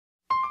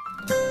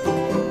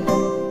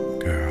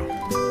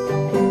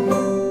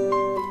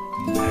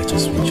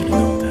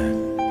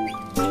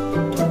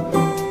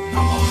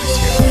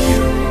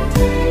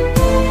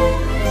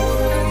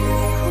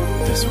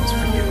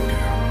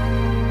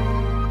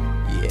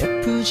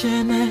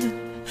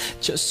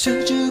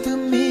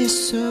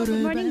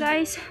morning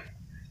guys,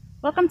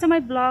 welcome to my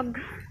vlog.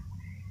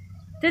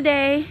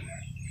 Today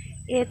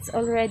it's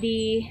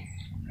already,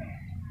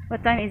 what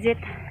time is it?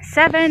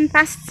 7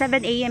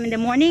 a.m. in the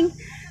morning.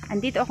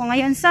 Andito ako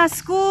ngayon sa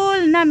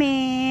school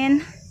namin.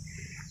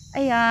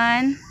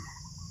 Ayan.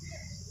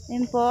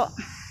 Ayan po.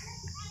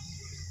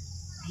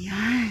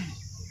 Ayan.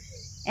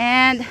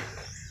 And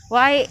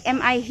why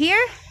am I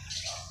here?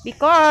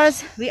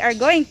 Because we are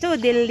going to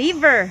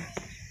deliver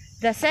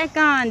the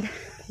second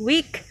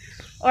week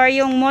or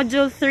yung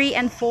module 3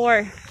 and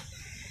 4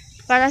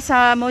 para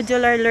sa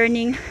modular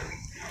learning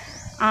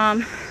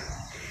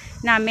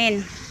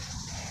namin.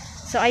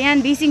 So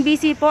ayan,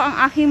 busy po ang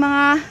aking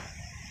mga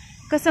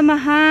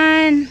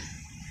kasamahan.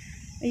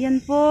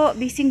 Ayan po,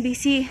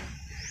 busy.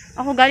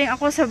 Galing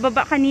ako sa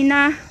baba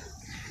kanina.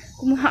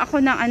 Kumuha ako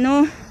ng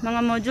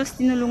mga modules.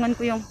 Tinulungan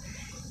ko yung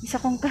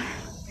isa kong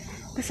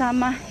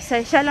kasama.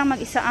 Siya lang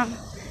mag-isa ang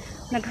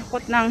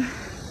naghakot ng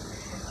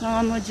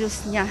mga modules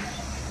niya.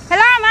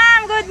 Hello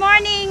ma'am, good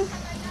morning.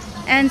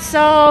 And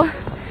so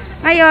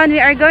ngayon we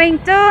are going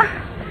to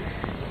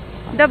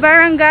the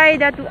barangay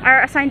that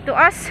are assigned to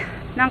us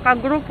ng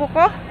kagrupo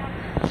ko.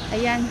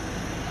 Ayan.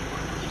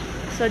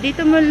 So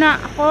dito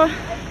muna ako.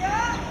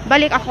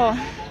 Balik ako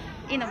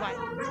in a while.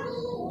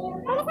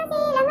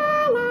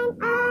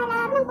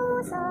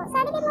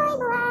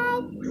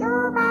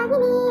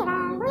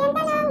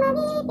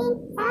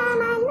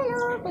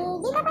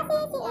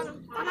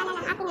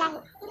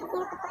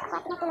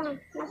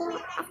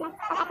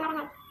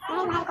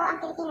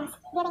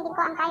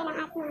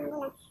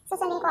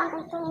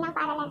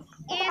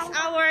 Is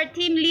our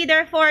team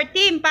leader for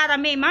Team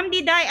Parame. Ma'am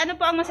Diday, ano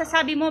po ang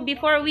masasabi mo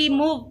before we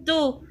move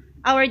to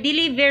our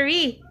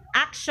delivery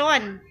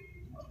action?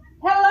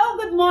 Hello,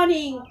 good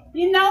morning.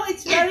 You know,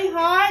 it's very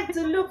hard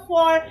to look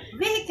for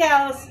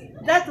vehicles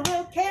that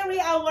will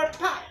carry our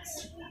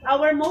packs,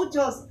 our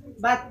modules.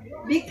 But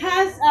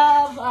because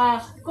of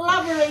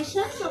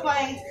collaboration of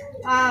my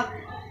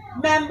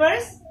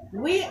members,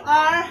 we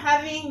are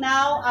having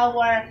now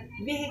our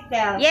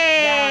vehicle.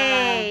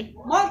 Yay!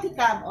 The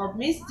multicab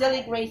of Miss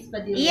Julie Grace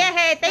Padilla.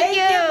 Yay! Thank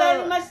you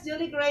very much,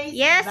 Julie Grace.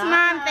 Yes,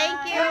 ma'am.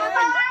 Thank you.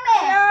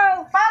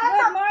 Hello.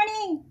 Good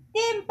morning.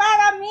 Team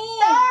Parami.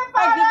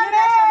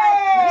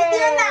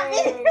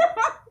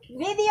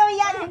 Video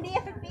yan, hindi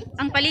yan.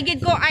 Ang paligid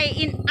ko ay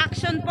in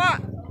action po.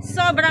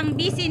 Sobrang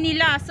busy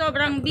nila.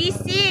 Sobrang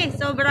busy.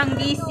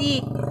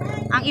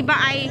 Ang iba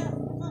ay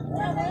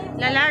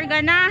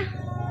lalarga na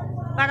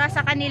para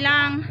sa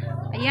kanilang,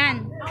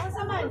 ayan.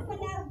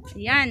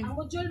 Ang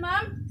module,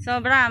 ma'am?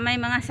 Sobra, may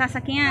mga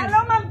sasakyan.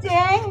 Hello, Ma'am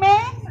Jeng,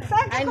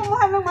 saan ka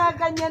kumuha ng mga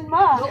ganyan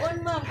mo?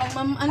 Doon, ma'am.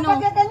 Pang ma'am,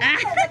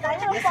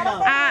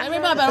 Ay,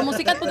 ba, para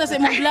musikat po kasi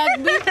mong vlog.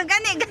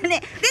 Gani.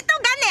 Dito,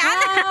 gani.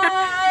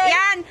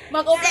 Yan.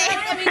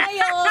 Mag-open kami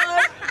ngayon.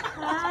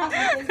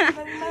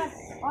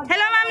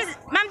 Hello,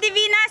 Ma'am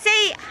Divina.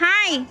 Say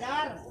hi.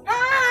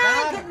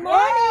 Hi, good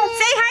morning.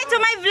 Say hi to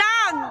my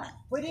vlog.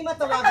 Pwede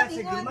matawagan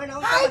si Gilmar na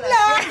Hi,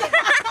 vlog.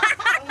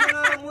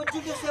 Hi,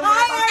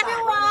 Hi,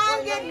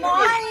 everyone. Good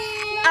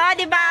morning.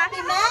 Diba?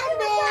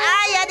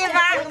 Yeah,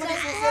 diba?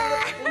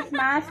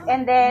 Mask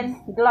and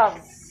then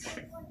gloves.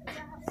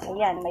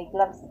 Ayan, may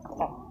gloves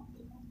ako.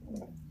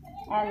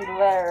 And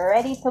we're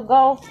ready to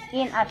go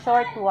in a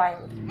short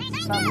while.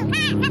 So,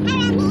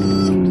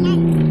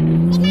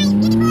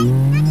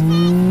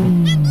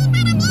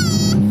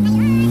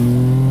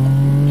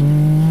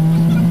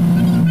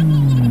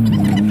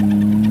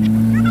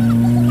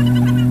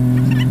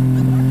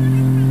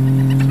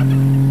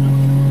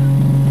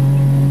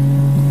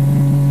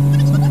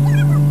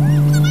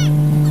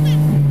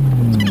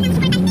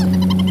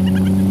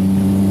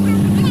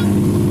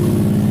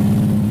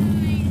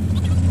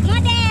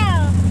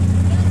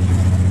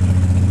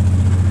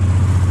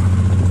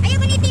 Ayo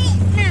boniti,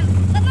 ma'am.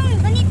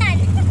 Bonita.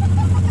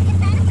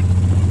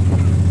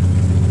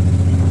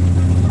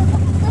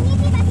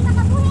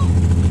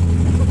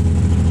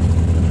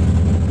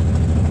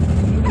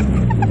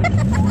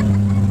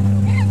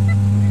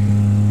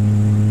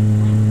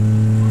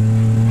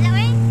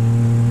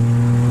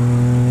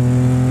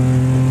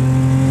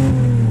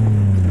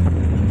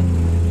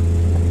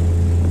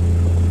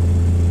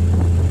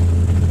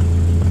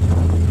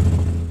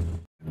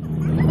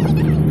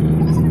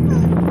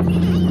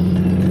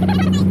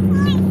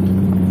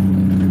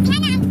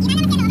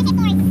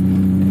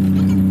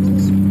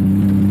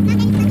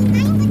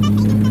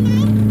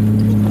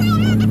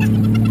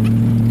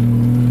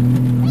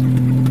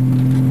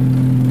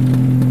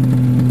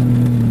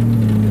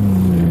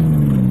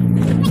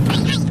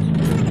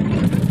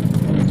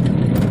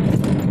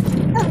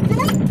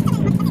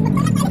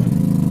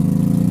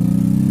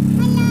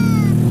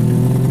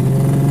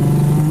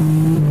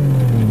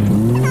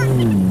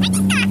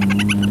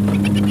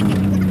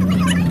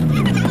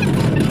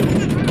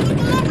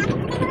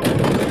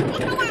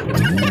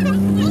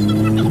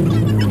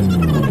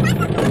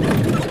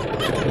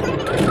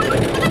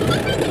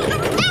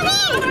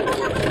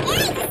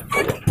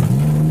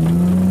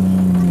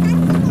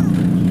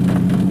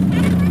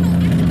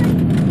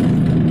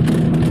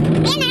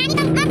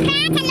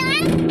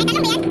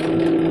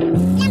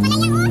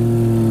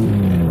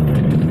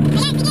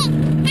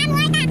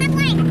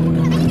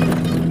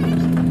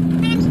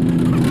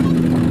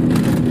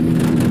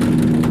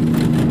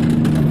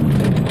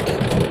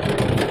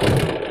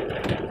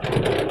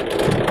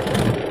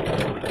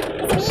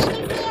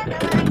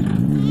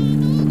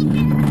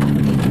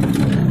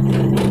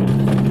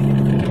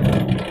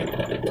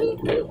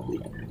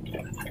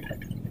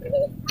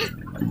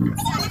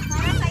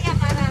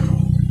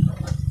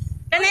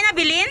 na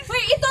bilin?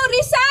 Uy, ito,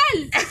 Rizal!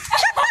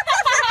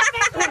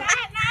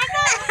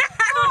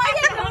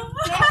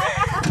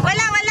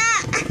 Wala.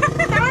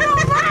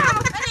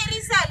 Ano yung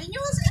Rizal?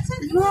 Inyo,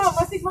 No,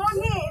 basig mo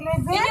ni.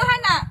 inyo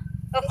hana.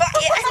 Opo,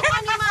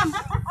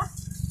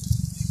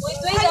 Wait,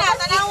 na,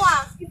 tanawa.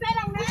 Isa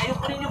lang na.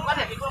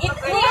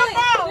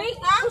 Wait,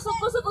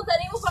 kusog-kusog ko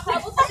tani mo,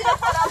 pakabot na sila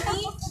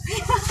parami.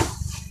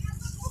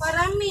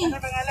 Parami.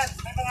 May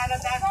pangalan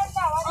daan.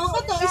 Ano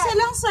to? Isa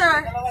lang, sir.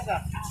 Dalawa sa.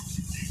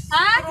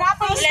 Ha?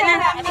 wala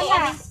na.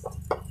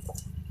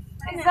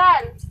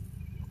 Rizal.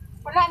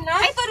 Wala na?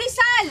 Ay, ito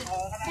Rizal.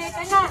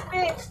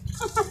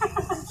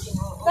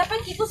 Dapat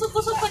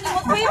ikusog-kusog pa ni mo.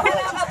 Kuya,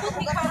 para abot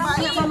ni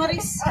parami.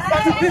 Maris.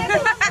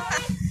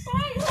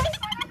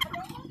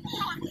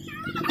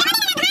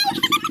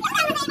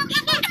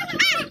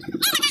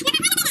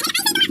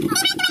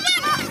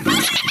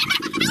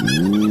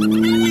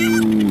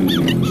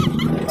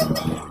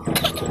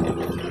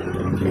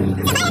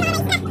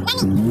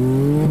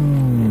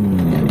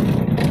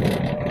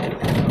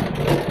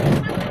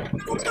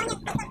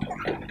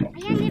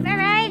 Ayan, we've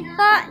arrived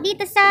po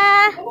dito sa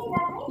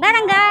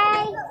barangay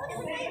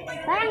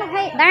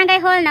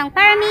hall ng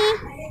Parami,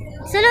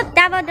 Sulub,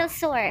 Davao del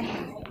Sur.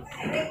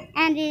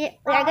 And we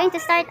are going to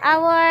start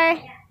our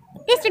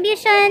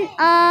distribution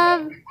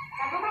of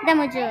the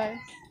module.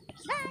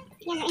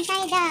 Yan,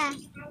 inside the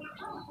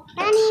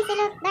Parami,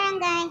 Sulub,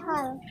 Barangay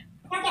Hall.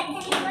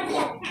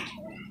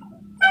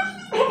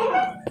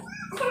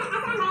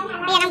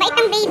 Ayan, ang bait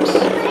ng baby.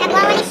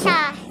 Nagwawalis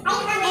siya.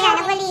 Ayan,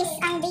 nagwalis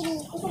ang baby.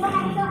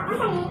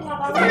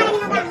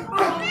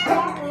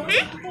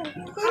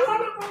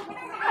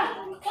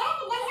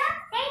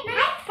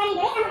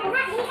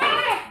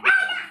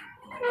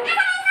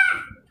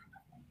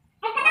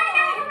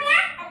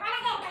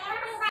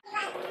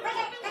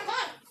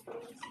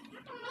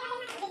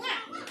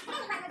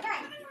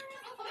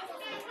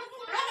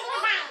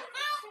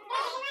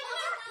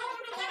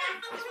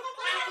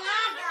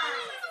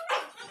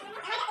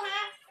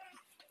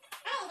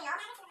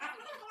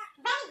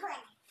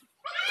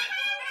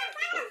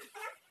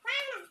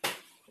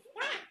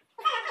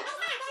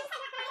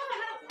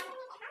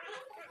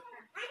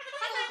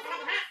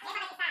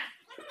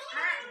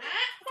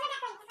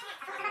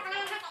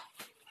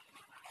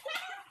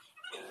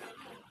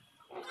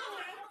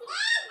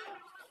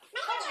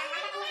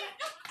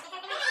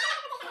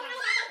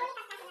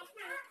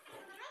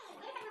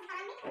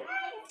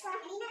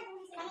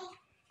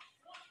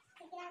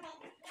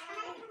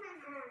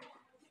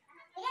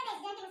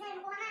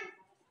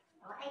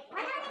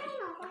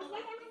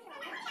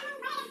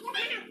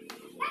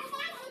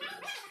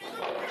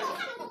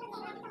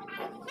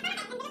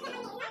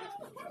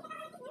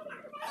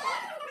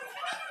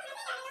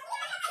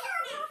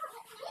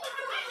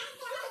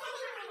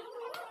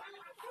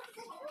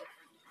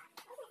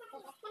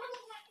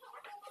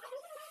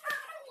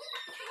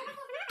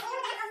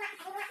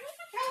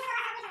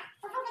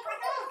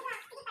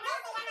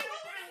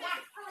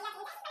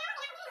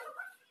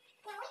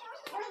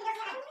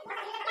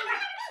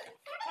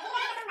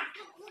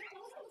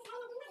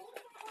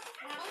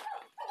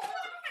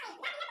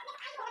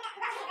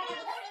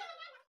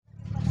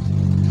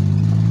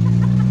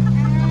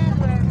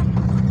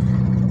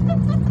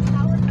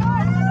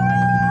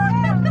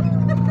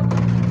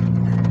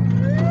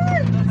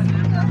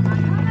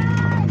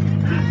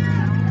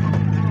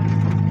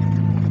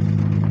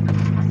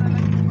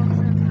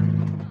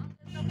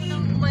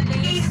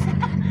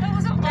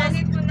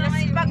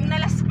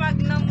 Nalaspag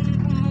nang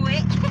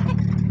umuwi.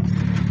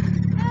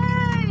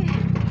 Ay.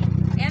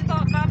 Ayan po,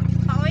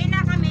 pauwi na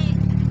kami.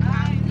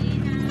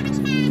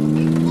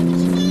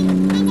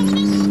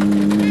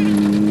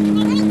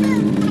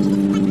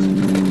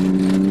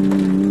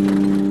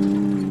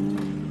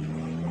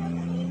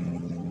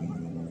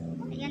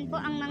 Ayan po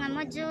ang mga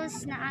modules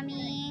na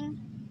aming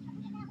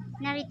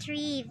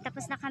na-retrieve.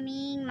 Tapos na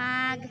kaming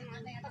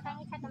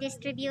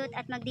mag-distribute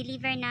at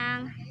mag-deliver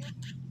ng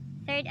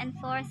 3rd and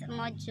 4th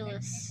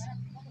modules.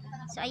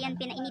 So ayan,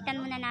 pinainitan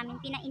muna namin.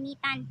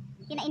 Pinainitan.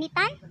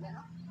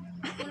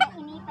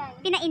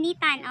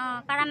 Oh,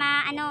 para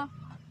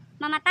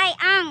mamatay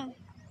ang,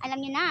 alam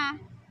nyo na.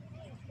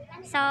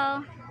 So,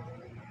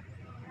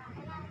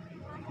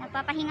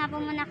 nagpapahinga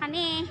po muna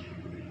kami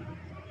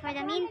for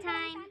the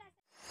meantime.